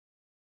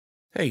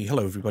Hey,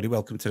 hello everybody,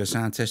 welcome to the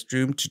sound test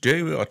room.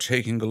 Today we are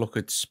taking a look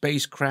at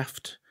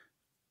SpaceCraft,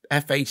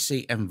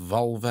 FAC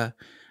Envolver,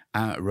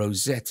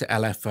 Rozeta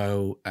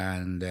LFO,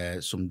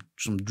 and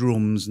some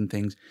drums and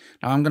things.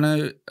 Now I'm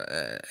going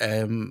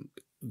to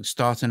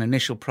start an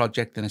initial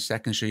project in a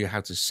second, show you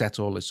how to set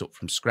all this up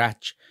from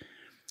scratch,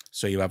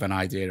 so you have an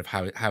idea of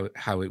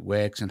how it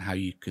works and how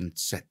you can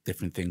set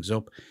different things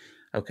up.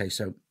 Okay,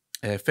 so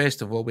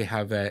first of all, we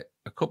have a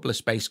couple of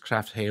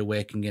SpaceCraft here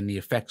working in the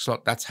effects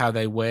slot. That's how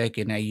they work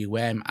in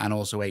AUM and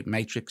also 8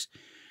 Matrix.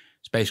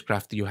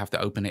 SpaceCraft, you have to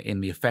open it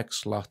in the effects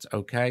slot.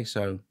 Okay,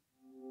 so,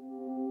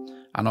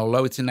 and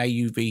although it's an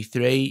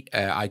AUV3,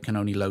 I can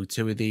only load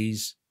 2 of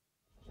these.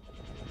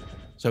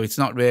 So it's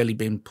not really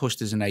been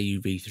pushed as an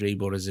AUV3,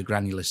 but as a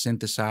granular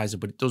synthesizer,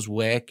 but it does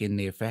work in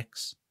the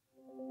effects.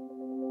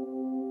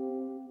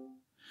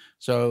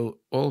 So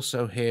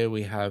also here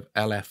we have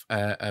a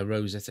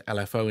Rozeta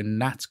LFO,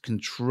 and that's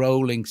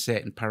controlling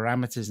certain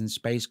parameters in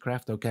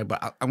SpaceCraft. Okay,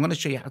 but I'm going to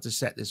show you how to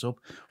set this up.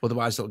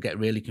 Otherwise, it'll get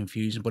really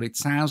confusing. But it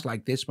sounds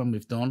like this when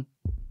we've done.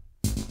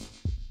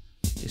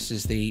 This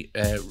is the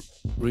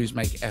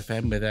Ruismaker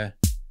FM with a.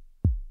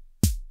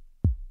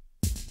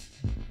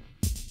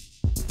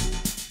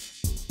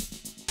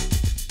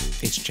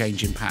 It's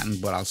changing pattern,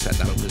 but I'll set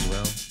that up as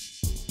well.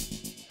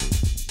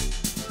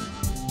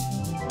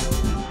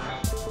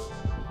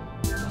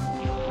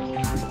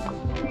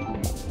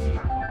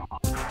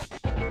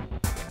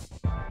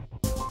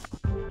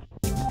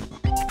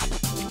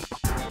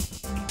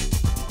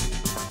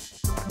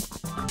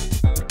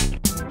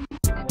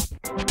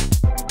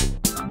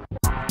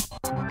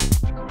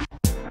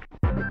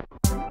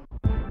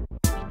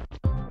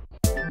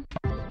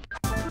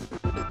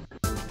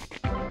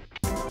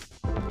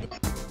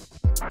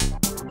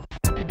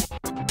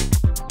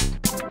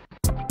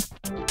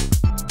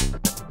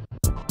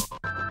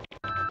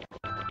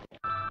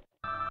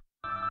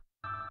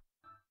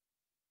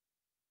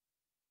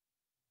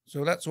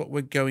 So that's what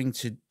we're going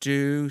to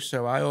do.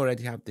 So I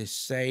already have this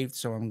saved,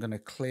 so I'm going to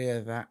clear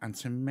that. And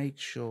to make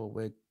sure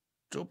we're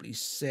doubly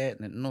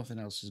certain that nothing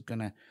else is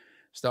going to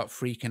start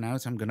freaking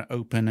out, I'm going to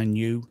open a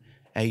new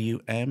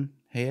AUM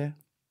here.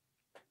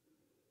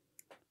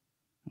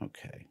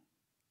 Okay.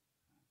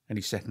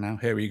 Any second now.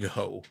 Here we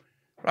go.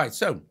 Right,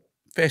 so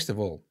first of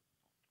all,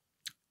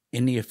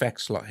 in the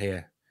effects slot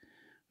here,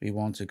 we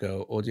want to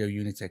go audio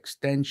unit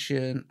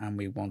extension, and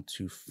we want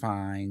to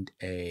find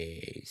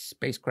a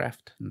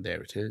SpaceCraft, and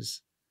there it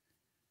is.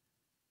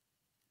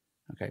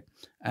 Okay,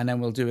 and then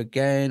we'll do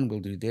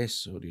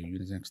this audio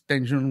unit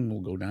extension.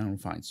 We'll go down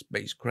and find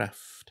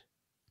SpaceCraft.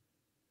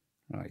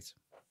 Right.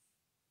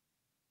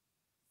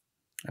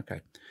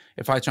 Okay,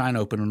 if I try and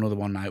open another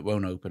one now, it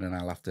won't open, and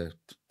I'll have to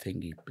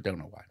thingy, but don't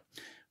know why.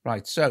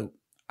 Right, so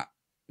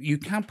you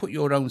can put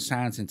your own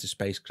sounds into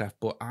SpaceCraft,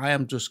 but I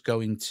am just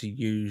going to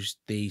use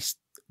these.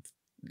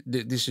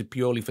 This is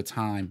purely for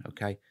time,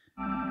 okay?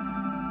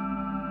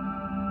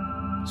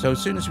 So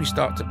as soon as we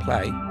start to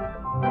play,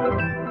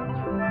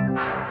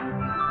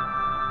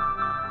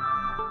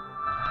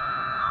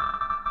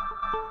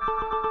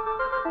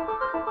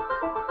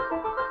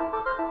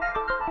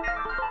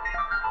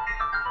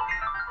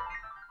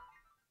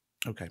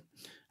 okay,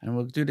 and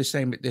we'll do the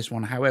same with this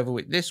one. However,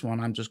 with this one,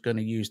 I'm just going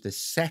to use the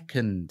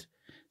second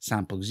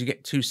sample, because you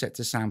get 2 sets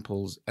of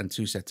samples and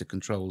 2 sets of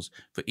controls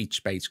for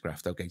each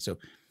SpaceCraft. Okay, so,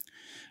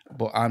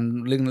 but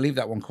I'm going to leave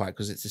that one quiet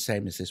because it's the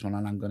same as this one,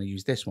 and I'm going to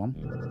use this one.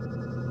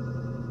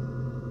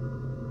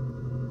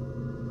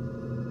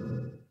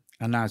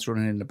 And now it's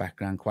running in the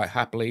background quite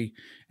happily,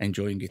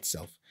 enjoying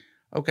itself.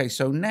 Okay,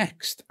 so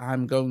next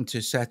I'm going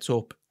to set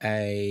up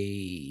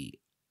a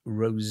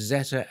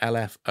Rozeta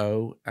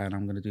LFO, and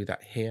I'm going to do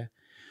that here.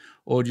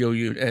 Audio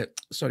unit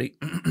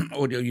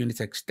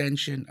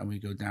extension, and we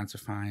go down to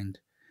find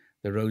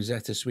the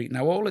Rozeta suite.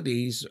 Now all of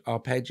these are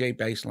Page A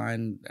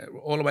baseline,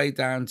 all the way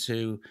down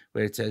to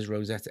where it says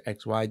Rozeta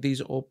XY. These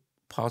are all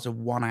part of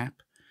one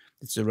app.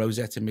 It's a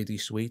Rozeta Midi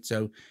suite,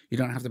 so you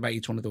don't have to buy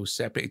each one of those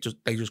separate.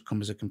 They just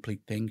come as a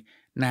complete thing.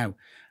 Now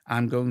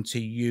I'm going to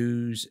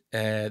use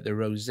the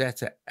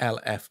Rozeta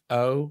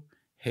LFO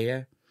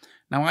here.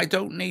 Now I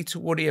don't need to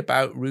worry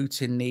about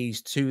routing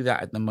these to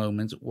that at the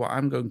moment. What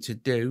I'm going to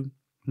do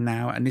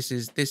now, and this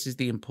is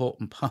the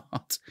important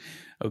part,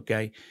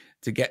 okay,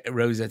 to get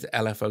Rozeta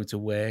LFO to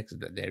work.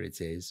 There it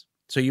is.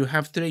 So you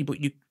have 3, but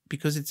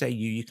because it's AU,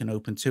 you can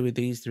open 2 of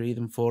these, 3 of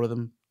them, 4 of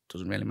them.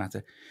 Doesn't really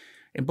matter.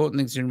 Important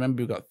things to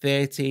remember: we've got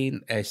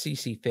 13,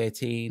 CC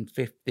 13,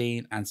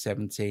 15, and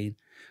 17.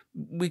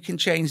 We can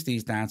change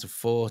these down to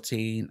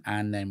 14,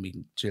 and then we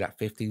can do that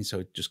 15, so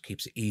it just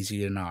keeps it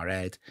easier in our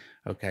head.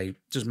 Okay,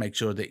 just make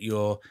sure that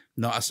you're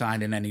not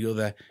assigning any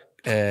other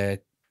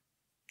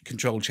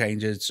control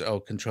changes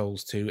or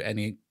controls to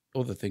any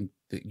other thing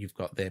that you've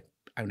got there.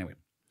 Anyway,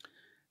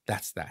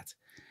 that's that.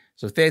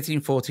 So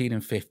 13, 14,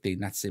 and 15,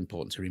 that's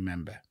important to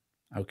remember.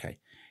 Okay,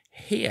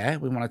 here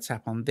we want to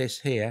tap on this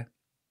here,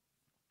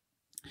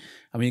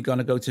 and we're going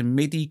to go to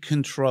MIDI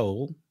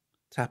control,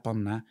 tap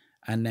on that,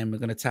 and then we're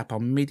going to tap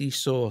on MIDI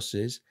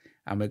sources,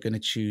 and we're going to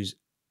choose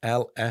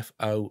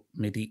LFO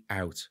MIDI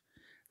out.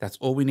 That's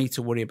all we need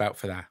to worry about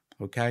for that,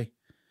 okay?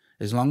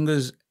 As long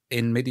as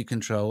in MIDI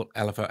control,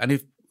 LFO,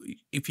 and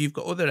if you've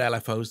got other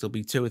LFOs, there'll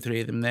be 2 or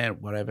 3 of them there,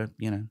 whatever,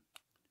 you know.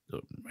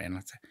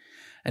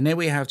 And then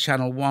we have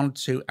channel 1,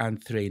 2,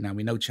 and 3. Now,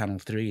 we know channel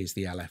 3 is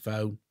the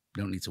LFO.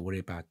 Don't need to worry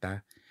about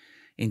that.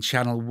 In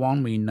channel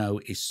 1, we know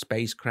is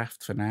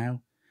SpaceCraft for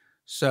now.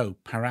 So,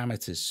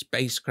 parameters,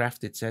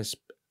 SpaceCraft, it says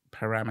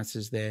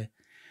parameters there.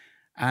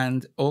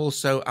 And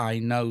also, I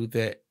know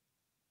that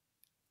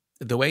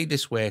the way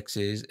this works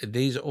is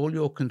these are all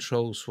your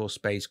controls for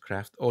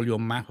SpaceCraft, all your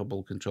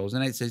mappable controls.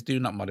 And it says do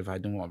not modify,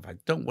 don't modify.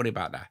 Don't worry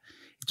about that.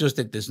 It's just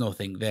that there's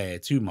nothing there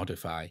to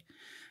modify.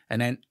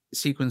 And then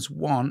sequence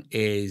 1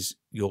 is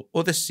your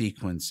other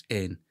sequence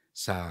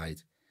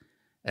inside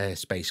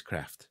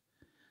SpaceCraft.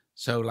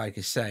 So like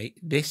I say,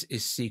 this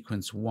is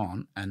sequence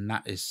 1 and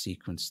that is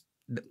sequence,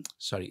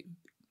 sorry,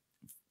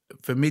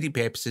 for MIDI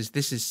purposes,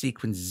 this is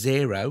sequence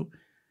 0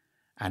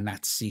 and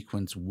that's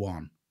sequence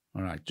 1.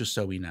 All right, just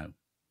so we know.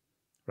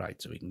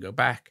 Right, so we can go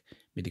back,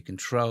 MIDI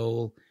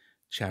control,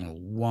 channel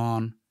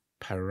 1,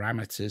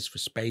 parameters for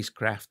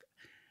SpaceCraft,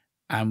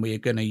 and we're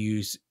going to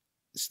use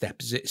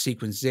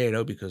sequence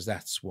 0 because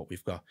that's what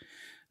we've got.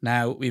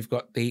 Now we've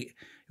got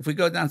if we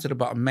go down to the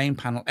bottom, main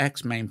panel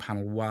X, main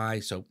panel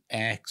Y, so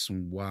X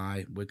and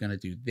Y, we're going to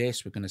do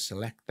this. We're going to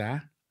select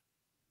that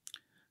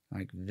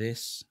like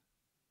this.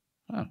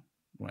 Oh,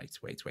 wait.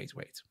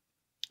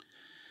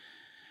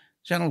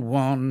 Channel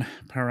 1,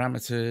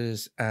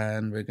 parameters,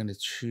 and we're going to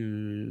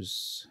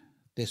choose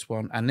this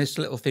one. And this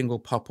little thing will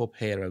pop up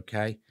here,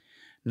 okay?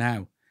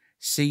 Now,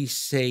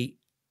 CC,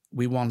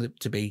 we want it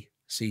to be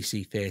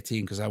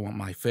CC13 because I want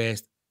my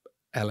first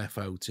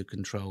LFO to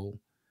control.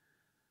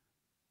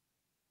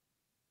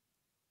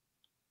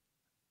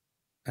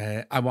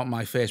 I want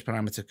my first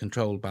parameter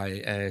controlled by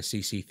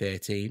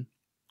CC13.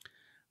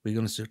 We're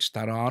going to switch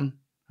that on,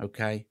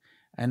 okay?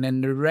 And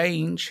then the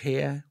range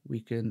here,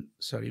 we can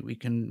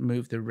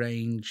move the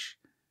range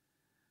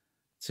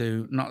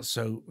to not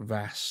so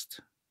vast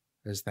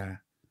as that.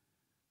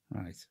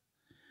 Right.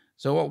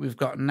 So what we've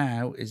got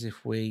now is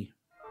if we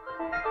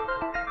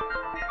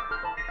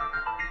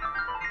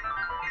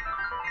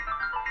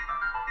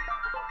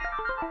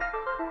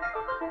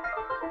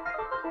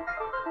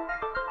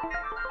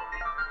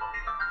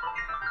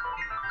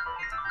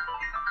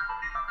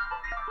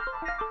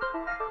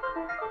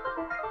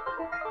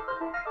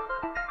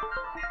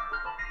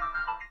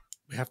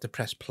have to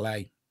press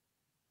play,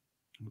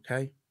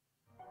 okay?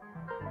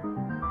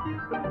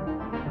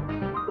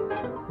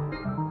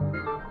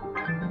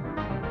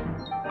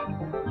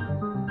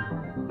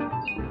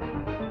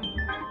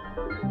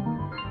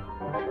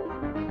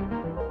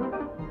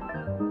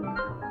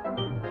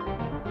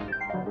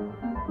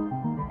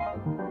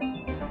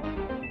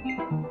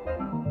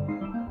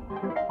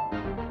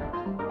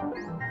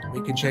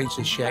 We can change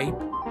the shape.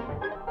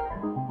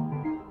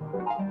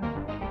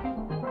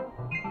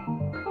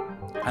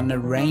 And the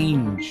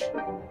range.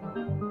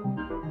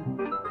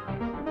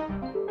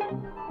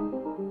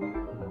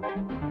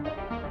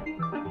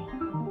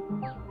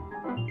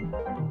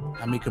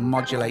 And we can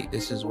modulate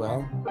this as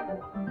well.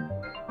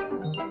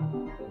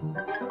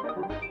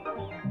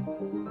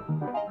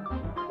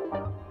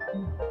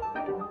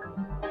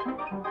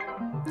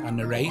 And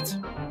the rate.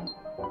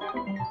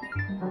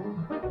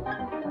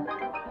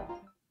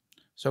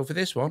 So for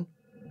this one,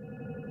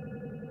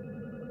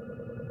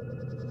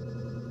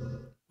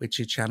 which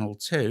is channel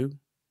 2,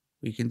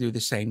 we can do the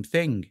same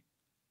thing.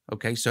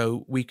 Okay,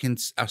 so we can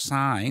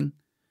assign,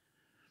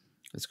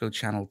 let's go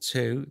channel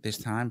 2, this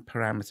time,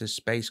 parameters,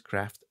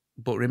 SpaceCraft.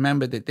 But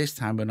remember that this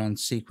time we're on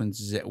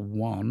sequence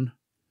 1.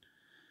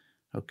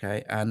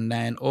 Okay, and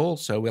then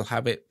also we'll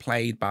have it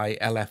played by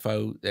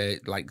LFO,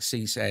 like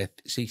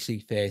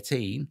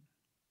CC13.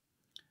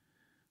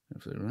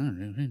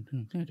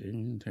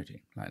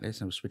 Like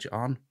this, and we'll switch it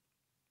on.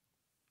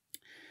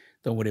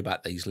 Don't worry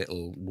about these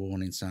little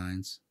warning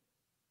signs.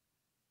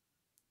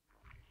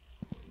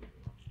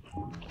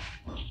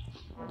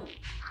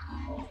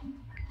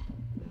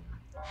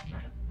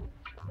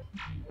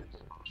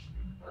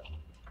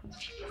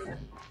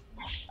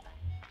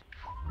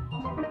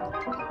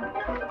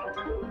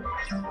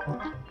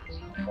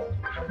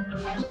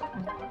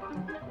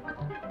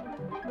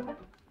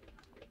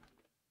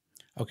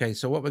 Okay,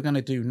 so what we're going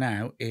to do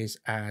now is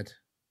add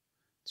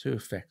 2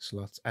 effect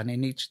slots, and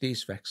in each of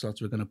these effect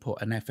slots we're going to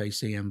put an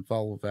FAC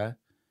Envolver.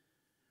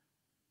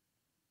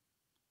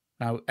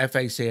 Now,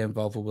 FAC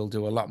Envolver will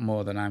do a lot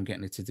more than I'm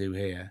getting it to do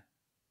here.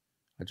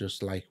 I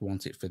just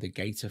want it for the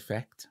gate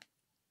effect.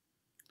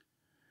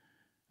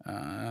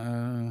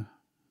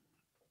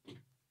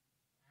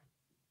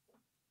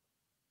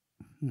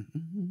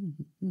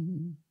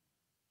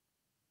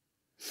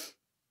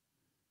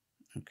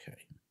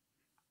 Okay.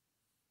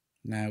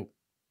 Now,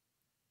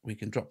 we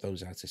can drop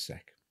those out a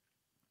sec.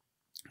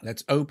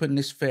 Let's open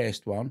this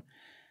first one.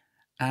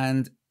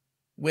 And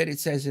where it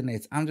says in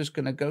it, I'm just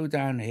going to go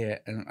down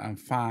here and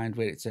find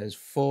where it says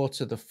 4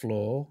 to the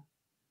floor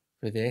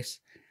for this.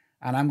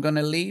 And I'm going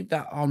to leave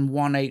that on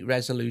 1.8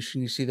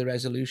 resolution. You see the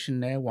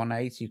resolution there,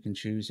 1.8. You can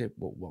choose it.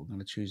 Well, I'm going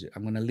to choose it.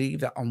 I'm going to leave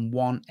that on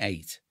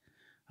 1.8.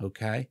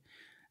 Okay.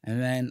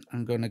 And then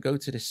I'm going to go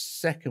to the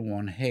second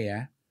one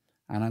here.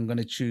 And I'm going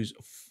to choose,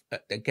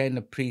 again,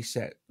 the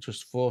preset,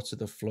 just 4 to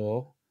the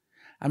floor.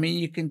 I mean,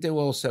 you can do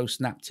also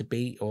snap to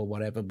beat or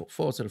whatever, but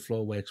 4 to the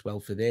floor works well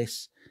for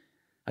this.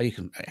 Or you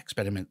can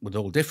experiment with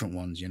all different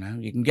ones, you know.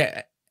 You can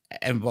get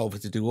Envolver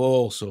to do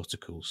all sorts of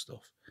cool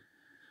stuff.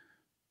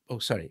 Oh,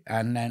 sorry.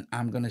 And then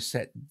I'm going to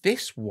set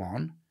this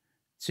one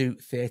to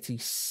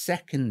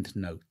 30-second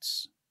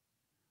notes.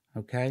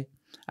 Okay.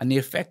 And the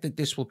effect that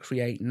this will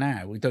create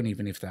now, we don't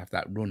even have to have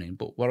that running,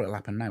 but what will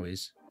happen now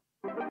is.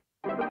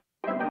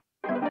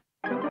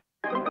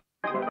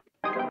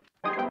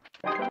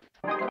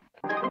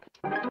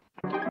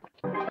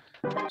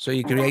 So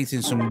you're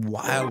creating some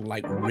wild,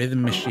 like,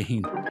 rhythm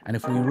machine. And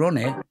if we run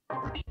it,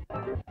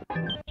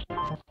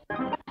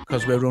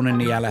 because we're running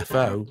the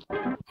LFO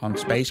on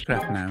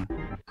SpaceCraft now,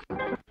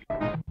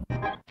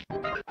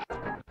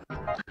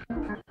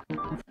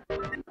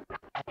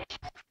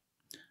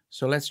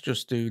 so let's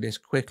just do this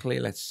quickly.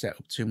 Let's set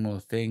up 2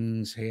 more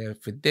things here.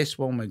 For this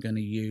one, we're going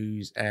to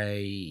use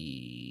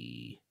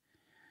a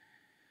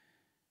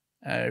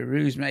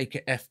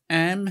Ruismaker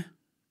FM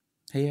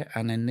here.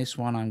 And in this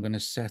one, I'm going to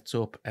set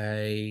up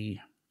a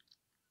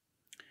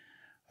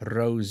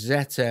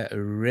Rozeta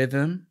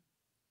rhythm.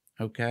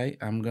 Okay,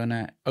 I'm going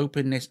to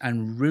open this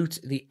and route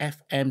the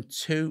FM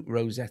to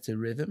Rozeta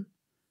rhythm.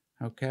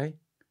 Okay,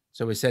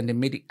 so we're sending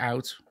MIDI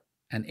out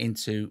and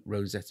into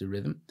Rozeta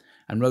rhythm,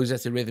 and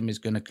Rozeta rhythm is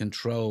going to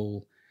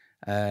control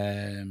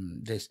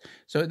this.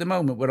 So at the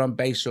moment we're on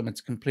bass drum,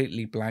 it's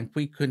completely blank.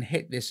 We can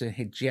hit this and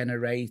hit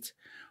generate,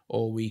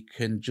 or we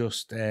can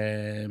just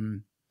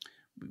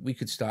we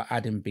could start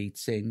adding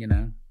beats in, you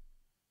know.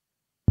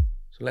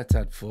 So let's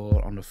add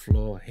 4 on the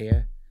floor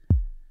here,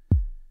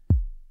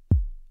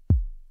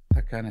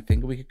 that kind of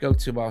thing. We could go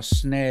to our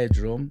snare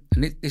drum,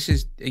 and this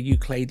is a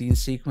Euclidean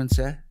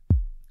sequencer.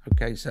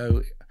 Okay,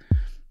 so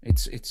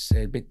it's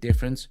a bit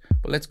different,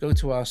 but let's go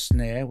to our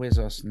snare. Where's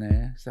our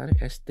snare? Is that it?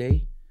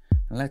 SD?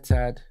 And let's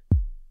add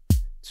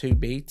 2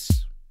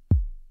 beats.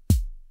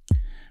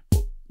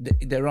 But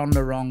they're on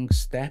the wrong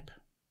step.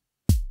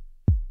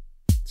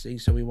 See,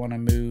 so we want to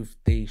move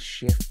the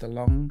shift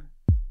along.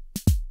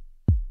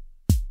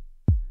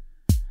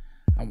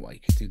 And what you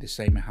could do the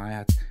same with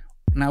hi-hat.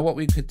 Now what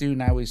we could do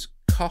now is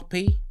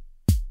copy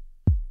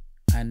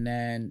and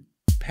then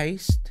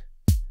paste.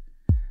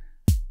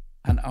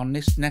 And on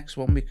this next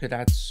one, we could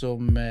add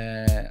some,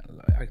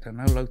 I don't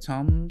know, low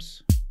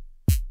toms.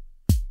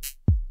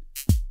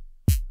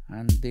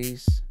 And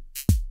these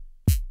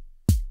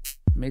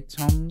mid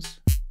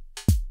toms.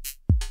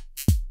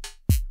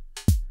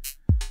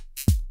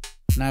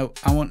 Now,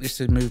 I want this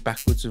to move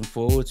backwards and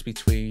forwards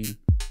between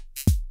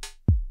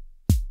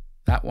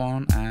that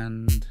one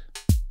and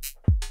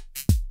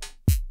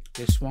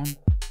this one.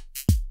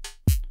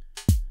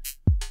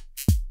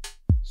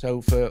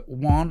 So for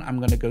 1, I'm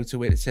going to go to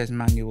where it says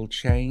manual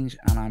change,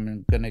 and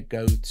I'm going to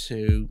go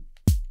to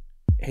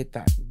hit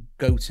that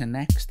go to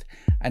next,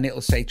 and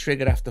it'll say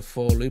trigger after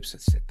 4 loops.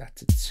 Let's set that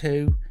to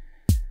 2,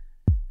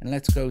 and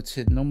let's go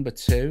to number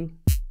 2,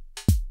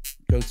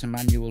 go to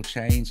manual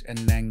change, and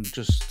then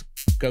just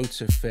go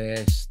to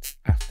first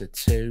after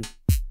 2.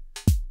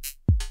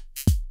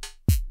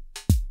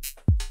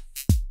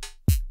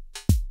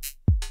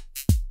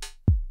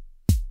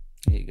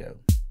 Here you go.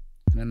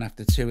 And then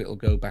after 2, it'll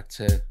go back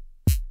to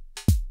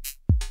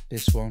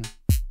this one,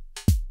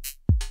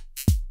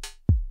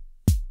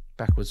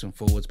 backwards and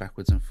forwards,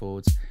 backwards and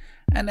forwards.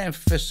 And then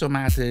for some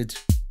added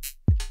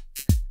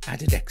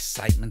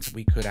excitement,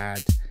 we could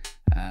add,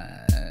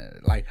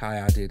 like I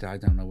added, I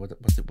don't know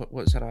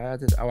what's that I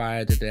added. Oh,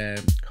 I added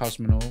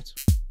Kosmonaut,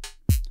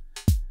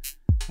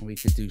 and we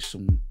could do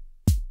some,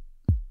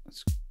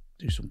 let's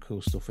do some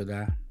cool stuff with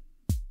that.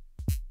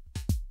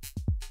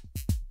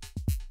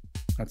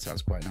 That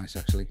sounds quite nice,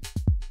 actually.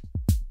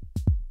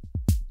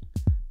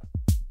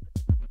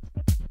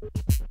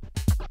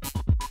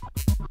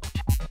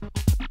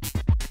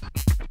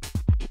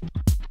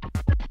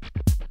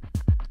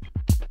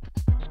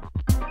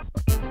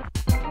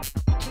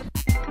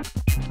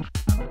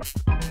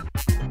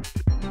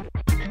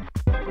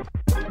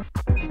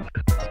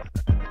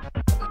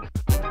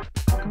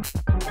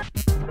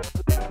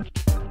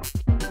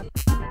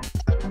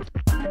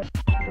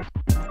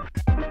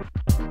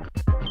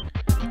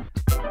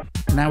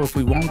 Now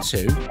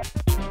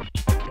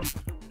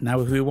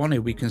if we want to,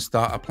 we can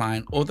start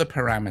applying other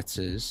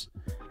parameters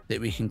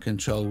that we can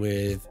control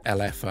with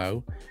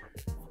LFO.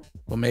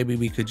 Or maybe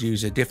we could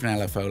use a different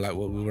LFO, like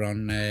what we were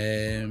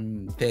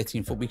on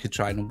 13, but we could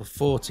try number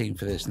 14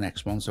 for this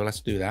next one. So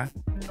let's do that.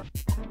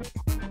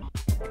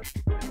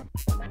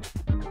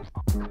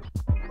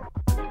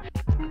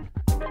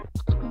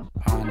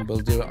 And we'll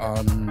do it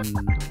on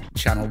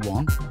channel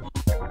 1.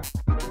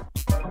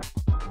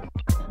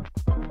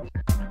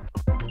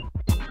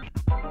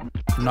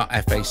 Not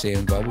FAC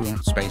Envolver, we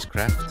want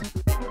SpaceCraft.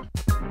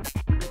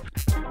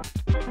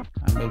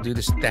 And we'll do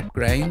the step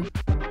grain.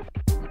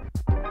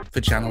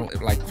 for channel,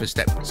 like for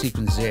step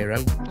sequence 0.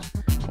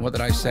 And what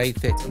did I say?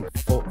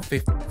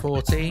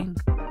 14?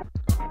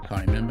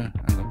 Can't remember.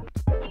 Hang on.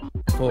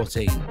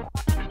 14.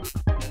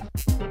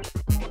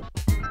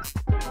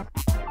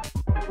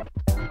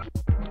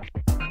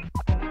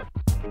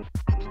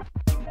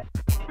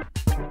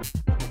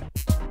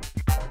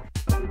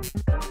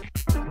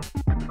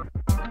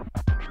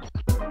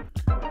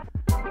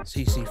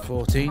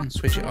 CC14,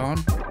 switch it on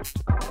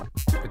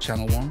for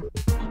channel 1.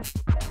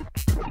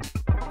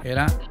 Hear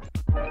that?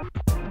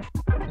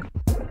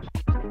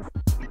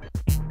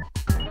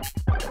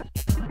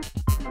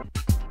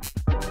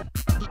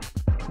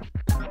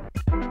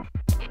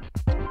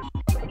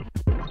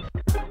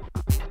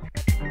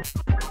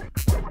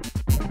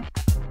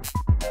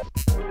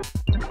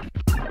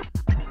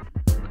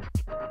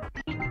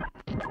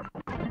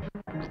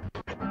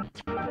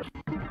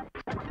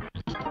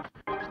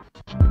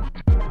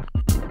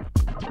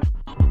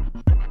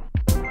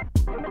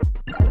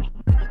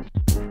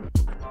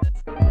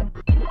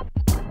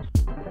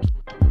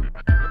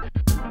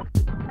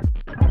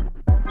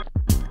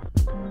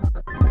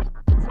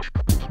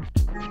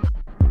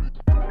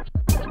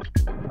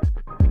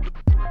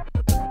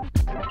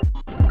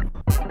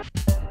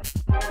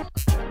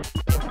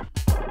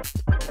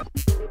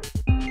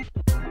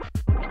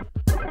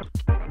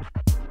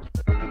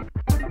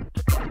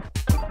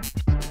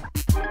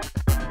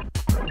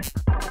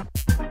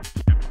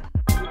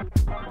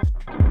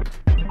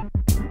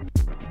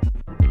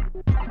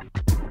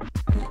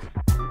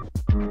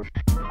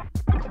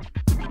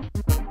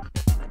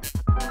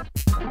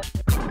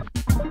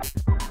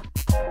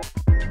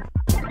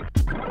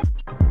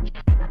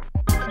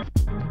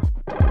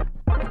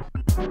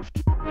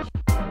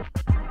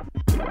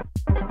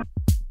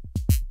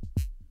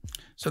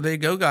 So there you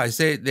go, guys.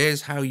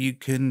 There's how you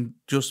can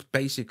just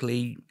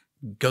basically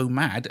go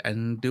mad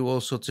and do all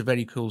sorts of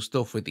very cool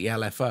stuff with the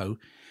LFO.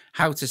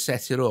 How to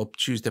set it up,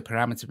 choose the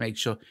parameter, make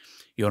sure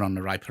you're on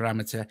the right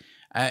parameter.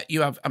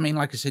 You have, I mean,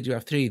 like I said, you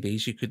have 3 of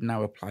these. You could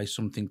now apply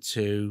something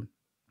to,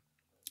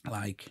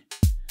 like,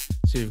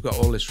 so you've got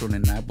all this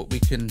running now, but we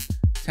can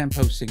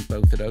tempo sync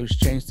both of those,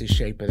 change the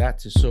shape of that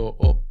to sort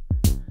up.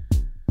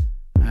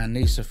 And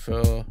these are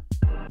for...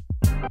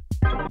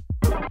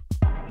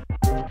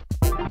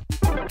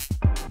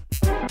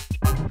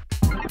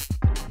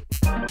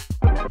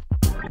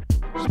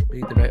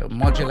 speed the rate up,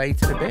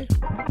 modulate it a bit,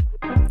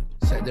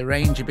 set the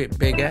range a bit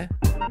bigger.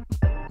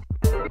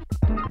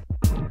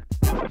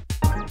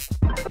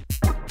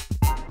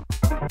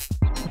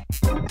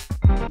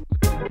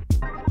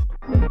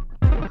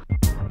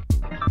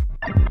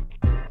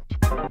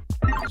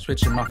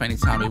 Switch them off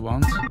anytime we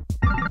want.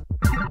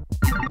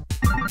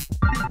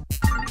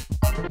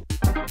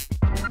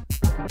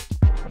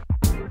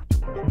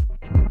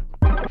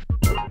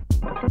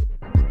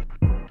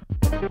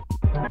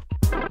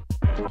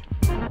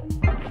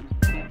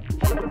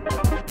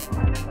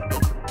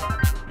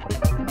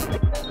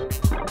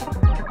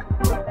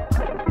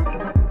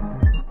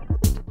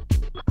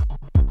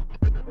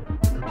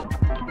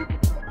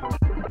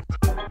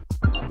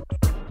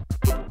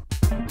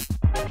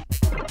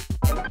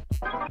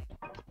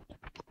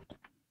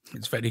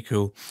 It's very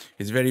cool.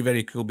 It's very,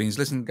 very cool beans.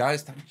 Listen,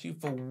 guys, thank you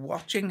for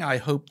watching. I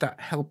hope that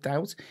helped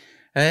out.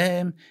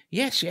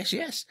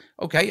 Yes.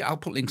 Okay, I'll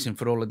put links in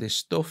for all of this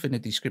stuff in the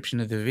description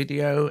of the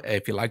video.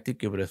 If you liked it,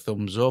 give it a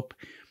thumbs up.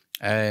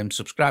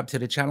 Subscribe to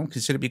the channel.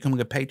 Consider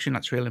becoming a patron.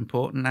 That's real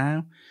important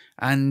now.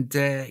 And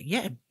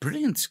yeah,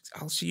 brilliant.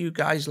 I'll see you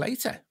guys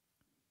later.